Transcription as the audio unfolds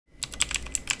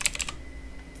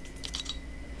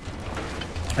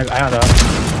I got up.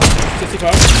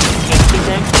 65. Just 2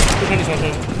 grand.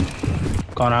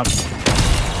 220 Going up.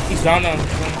 He's down now.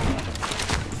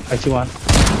 I see one.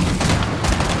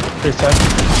 3 set.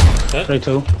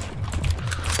 32.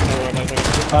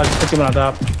 61 on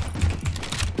top.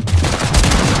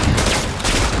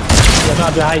 You're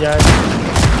top behind guys.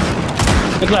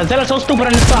 Nicholas, that is so stupid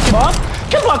in this fucking ball.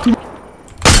 Get fuck you.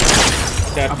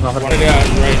 One of the right.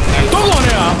 Don't go in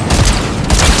there.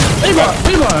 Where you going?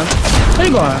 Where you going? Where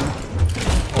you going?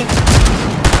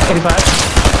 85.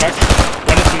 Back.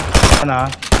 1 is 3.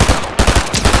 Nah.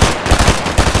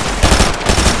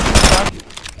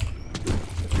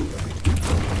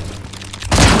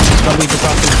 Don't be too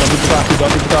cocky. Don't be too cocky.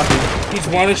 Don't be too cocky. He's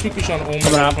 1 HP push on home.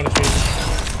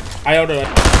 I out there.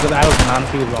 Because I was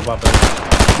non-fused about buffer.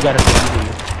 You gotta see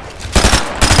you.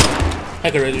 I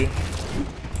can raise you.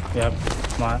 Yep.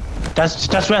 Come on. Just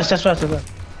rest. Just rest.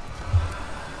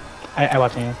 I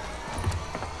watching you.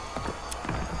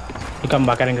 You come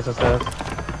back. I didn't get the stairs.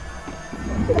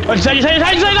 Oh, you say.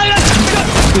 Like,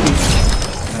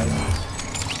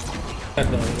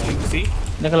 see?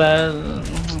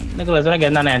 Nicholas, I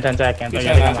get 9 and 10 seconds.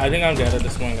 I think I'm dead at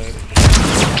this point.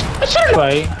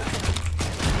 Right.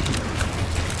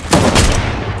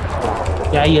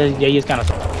 Yeah, he is kind of.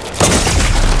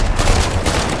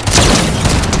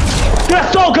 You're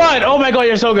so good! Oh my god,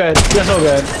 you're so good. You're so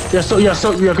good.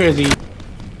 You're crazy.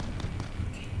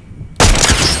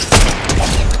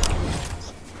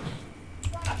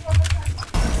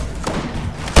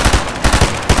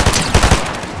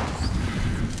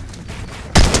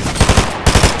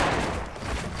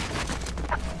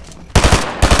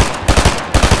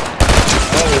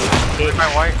 Oh, my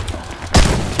white.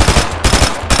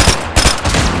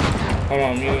 Hold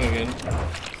on, muting again.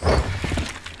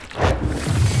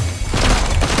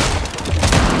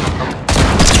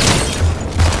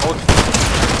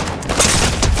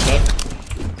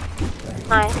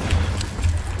 Hi.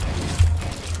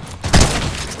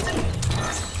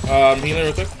 Healing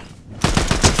real quick.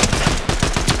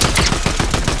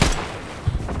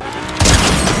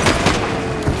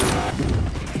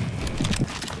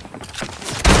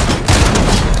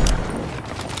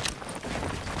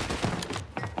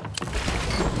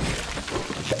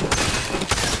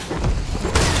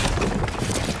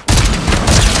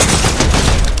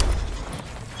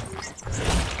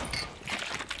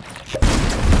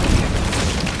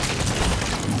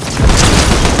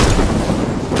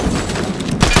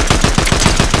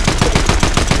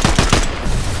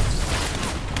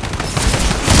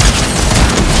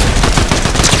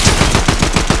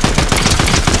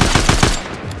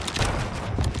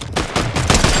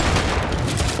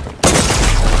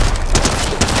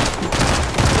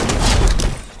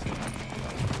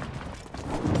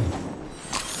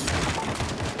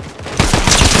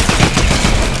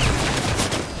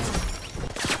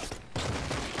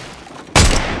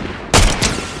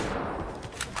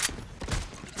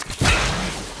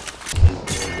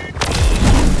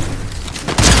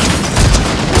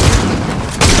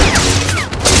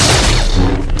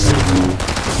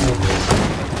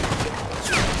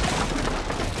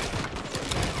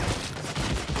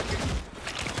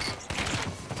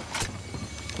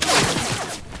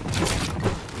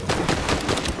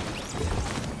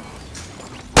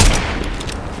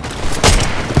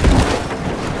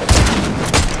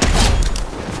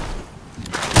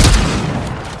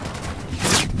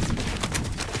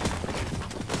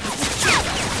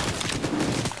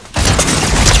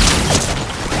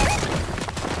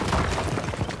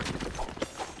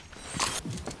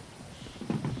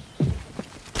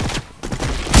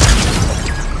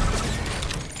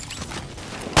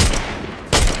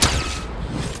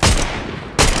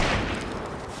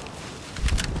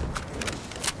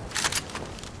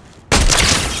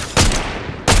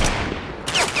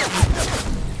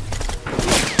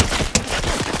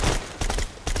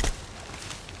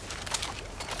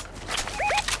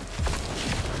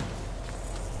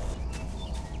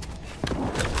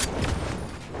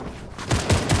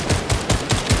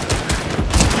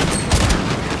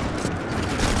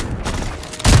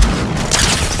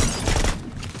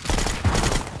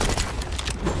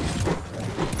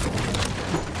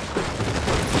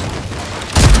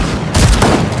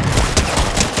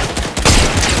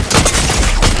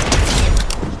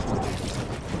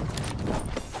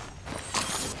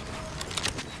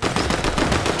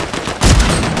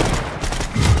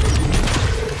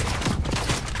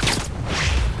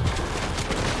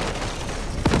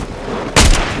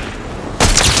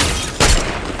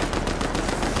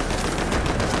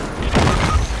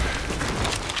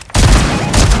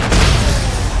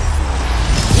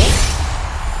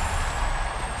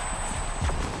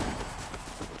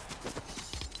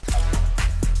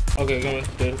 Okay, come on.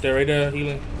 They're right there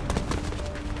healing.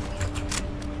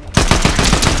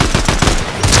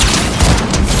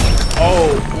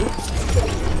 Oh.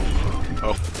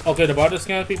 Okay, the bot just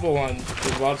scanned people on.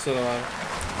 The bot's still alive.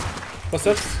 What's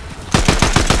up?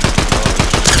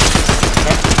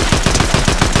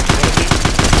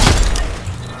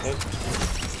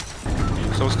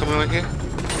 Someone's coming right here.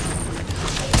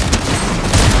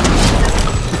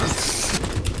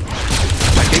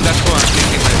 I think that's what I'm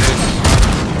thinking right there.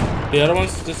 The other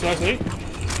one's just right there.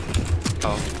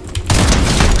 Oh.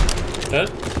 Dead?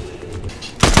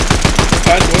 This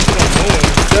guy's working on no one.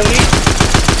 70?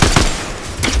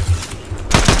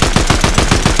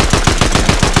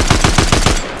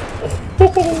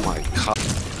 Oh my god.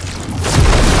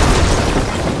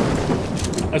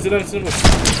 I see that symbol.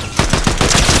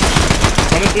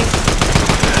 1 and 3.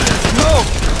 No!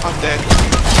 I'm dead.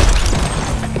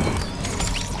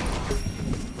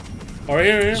 Oh, right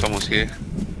here. Someone's here.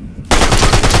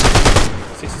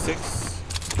 66.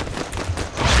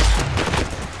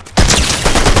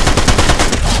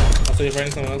 I'll say you're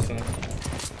fighting someone else now.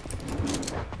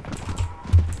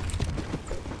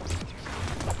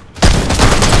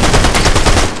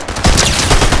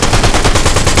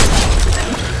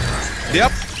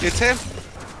 Yep, it's him.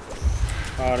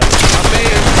 Oh,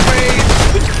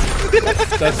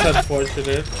 that's that's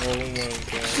unfortunate. Oh my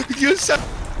god. You suck.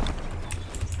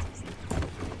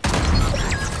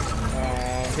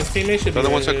 His teammate should be. The other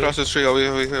one's right across the street. Over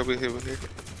here.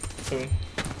 Coming.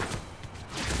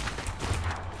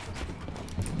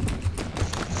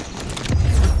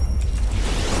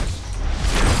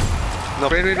 No,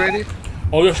 ready.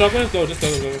 Oh, your shotgun? Go, just go.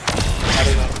 I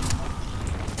don't know.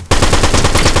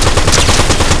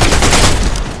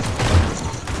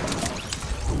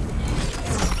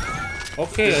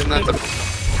 Okay, I'm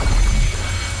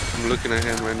looking at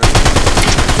him right now.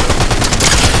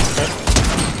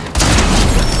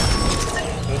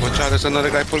 Watch out, there's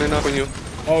another guy pulling up on you.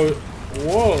 Oh,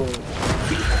 whoa.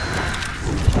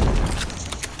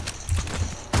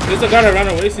 There's a guy that ran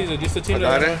away, Caesar. Just a team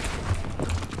that ran away.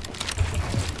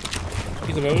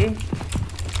 He's above you.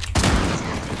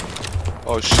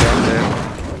 Oh shit, I'm dead.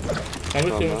 I'm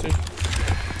with you.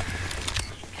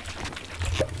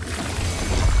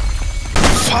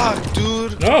 Fuck,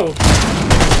 dude. No.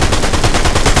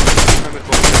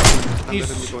 I'm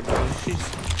letting me go down.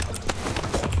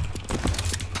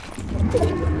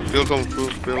 Build on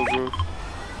roof, build roof.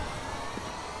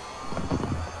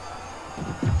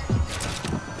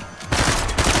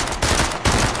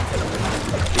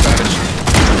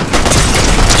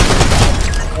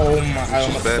 Oh my, I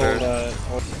almost stole that.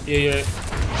 Oh, yeah, yeah.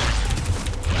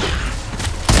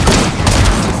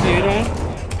 68 on?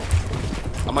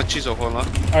 I'm a chisel, hold on.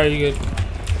 Alright, you good.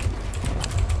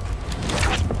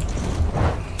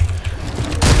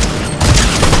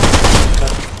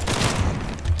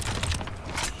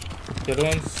 The other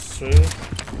one's straight.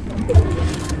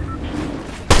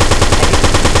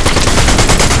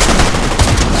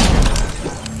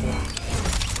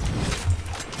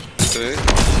 Okay.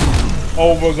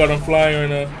 Oh my god, I'm flying right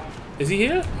now. Is he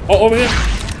here? Oh, over here.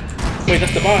 Wait,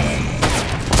 that's the boss.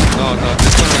 No,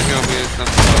 this one right here over here is not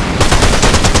the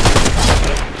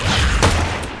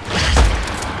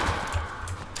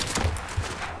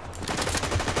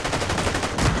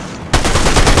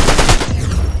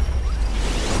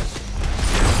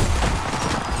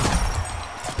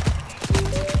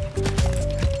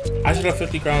I should have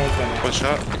 50 crowns on that. one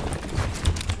shot.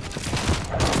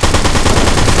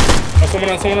 Oh,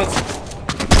 someone else.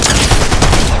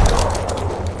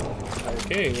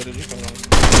 Okay, where did you come from?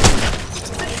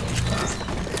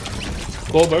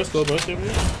 Gold burst over here.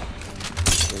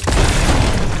 It's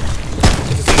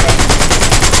the same guy.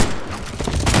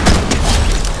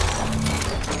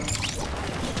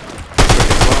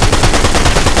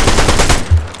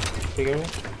 Take over.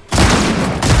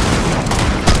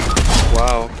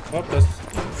 Wow. Oh, that's...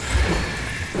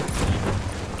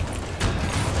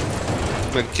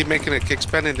 Man, keep making it, kick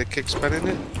spinning it. I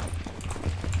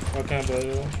can't believe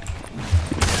it.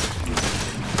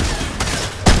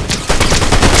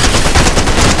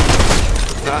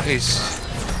 Nice.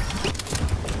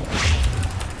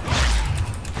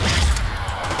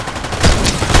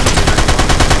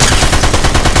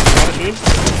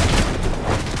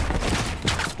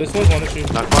 This one's one to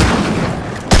shoot. Not one.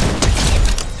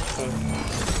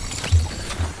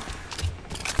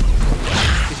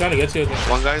 He's trying to get you.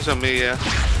 One guy's on me, yeah.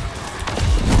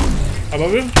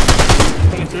 Above you?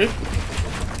 23.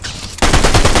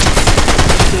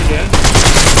 2 again.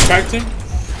 Cracked him.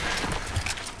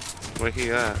 Where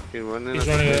he at? He's running. He's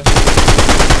running it.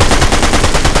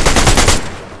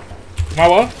 My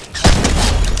wall?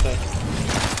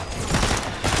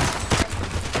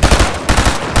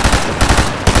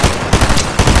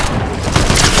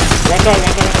 shot,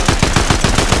 one shot.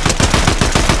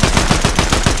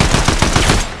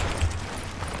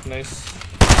 Nice.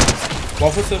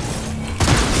 One for six.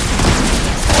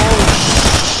 Oh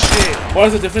shit. Why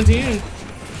is it a different team?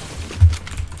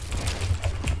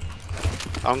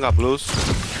 I don't got blues.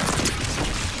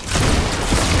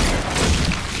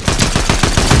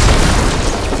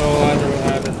 No, I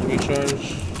had to recharge.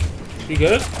 You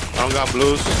good? I don't got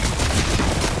blues.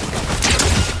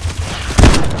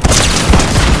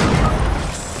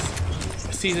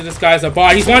 See that this guy's a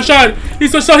bot. He's one shot.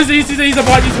 He's one shot. He's a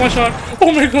bot. He's one shot.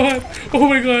 Oh my god. Oh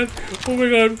my god. Oh my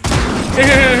god.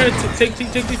 Here. Take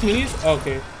these minis.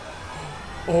 Okay.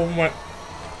 Oh my god.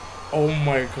 Oh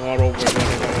my god.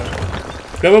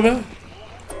 Blah.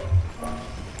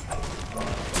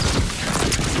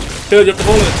 Dude, you have to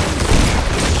hold it.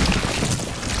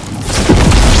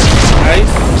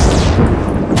 Nice.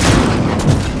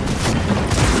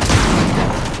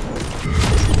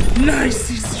 Nice.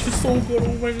 He's so good.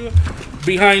 Oh my god.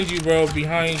 Behind you, bro.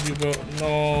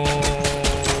 No.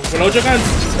 Below your guns.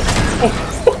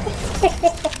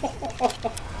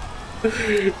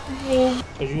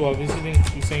 Cause you obviously think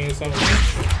you saying something.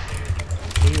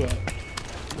 Where you at?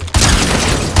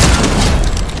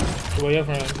 Where your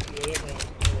friend?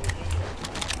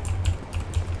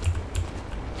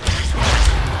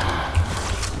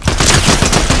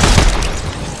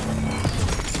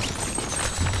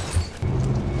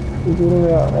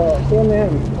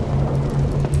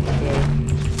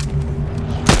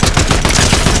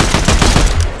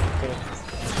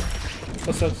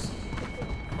 Footsteps.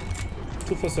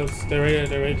 2 footsteps. They're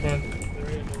right in front.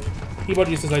 He about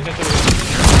to use his light.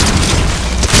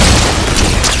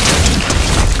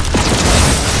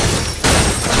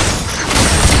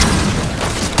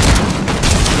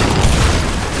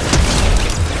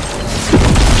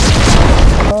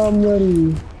 I'm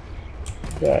ready.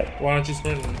 That. Why aren't you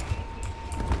sprinting?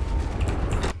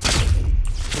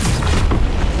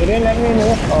 They didn't let me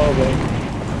know. Oh, okay.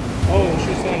 Oh,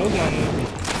 she's on those lines.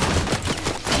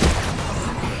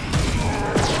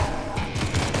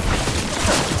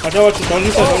 I know what you don't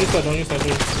use that,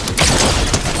 dude.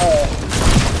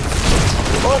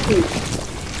 Okay.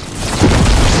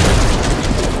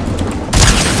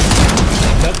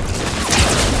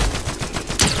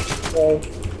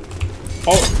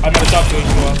 Oh, I might have shot you as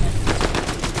well.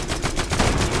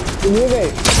 You move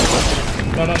it.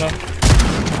 No.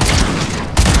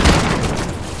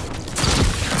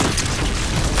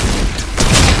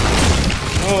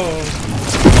 Oh.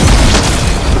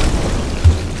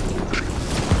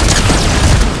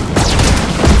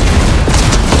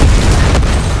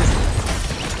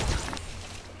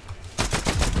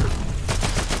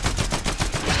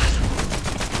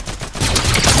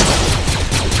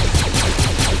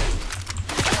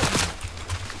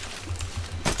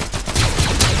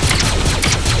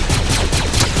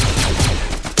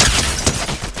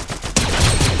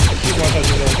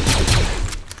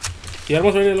 Yeah,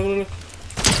 almost ready. Look.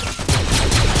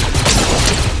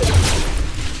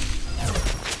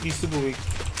 He's super weak.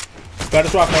 Better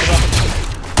drop.